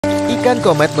Ikan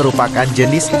komet merupakan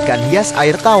jenis ikan hias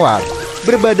air tawar,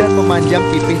 berbadan memanjang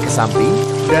pipih ke samping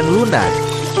dan lunak.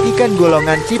 Ikan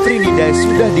golongan Cyprinidae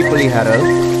sudah dipelihara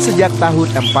sejak tahun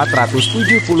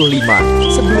 475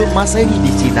 sebelum Masehi di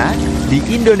Cina. Di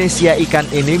Indonesia ikan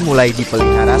ini mulai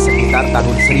dipelihara sekitar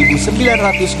tahun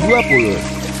 1920.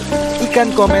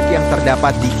 Ikan komet yang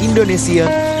terdapat di Indonesia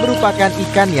merupakan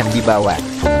ikan yang dibawa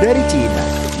dari Cina.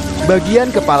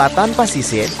 Bagian kepala tanpa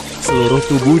sisir, seluruh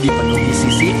tubuh dipenuhi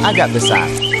sisik agak besar.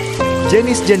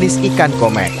 Jenis-jenis ikan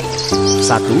komet.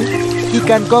 1.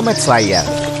 Ikan komet slayer.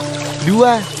 2.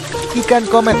 Ikan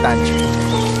komet tancu.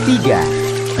 3.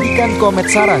 Ikan komet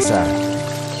sarasa.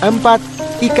 4.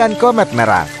 Ikan komet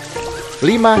merah.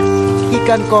 5.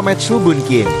 Ikan komet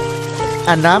subunkin.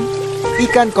 6.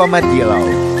 Ikan komet yellow.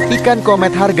 Ikan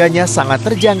komet harganya sangat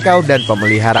terjangkau dan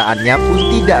pemeliharaannya pun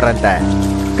tidak rentan.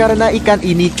 Karena ikan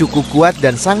ini cukup kuat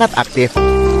dan sangat aktif.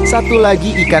 Satu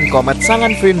lagi, ikan komet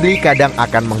sangat friendly, kadang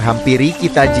akan menghampiri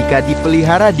kita jika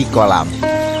dipelihara di kolam.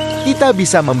 Kita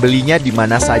bisa membelinya di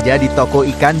mana saja di toko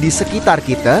ikan di sekitar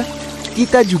kita.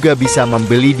 Kita juga bisa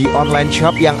membeli di online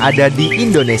shop yang ada di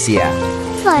Indonesia.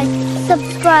 Like,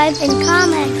 subscribe, and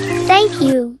comment. Thank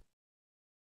you.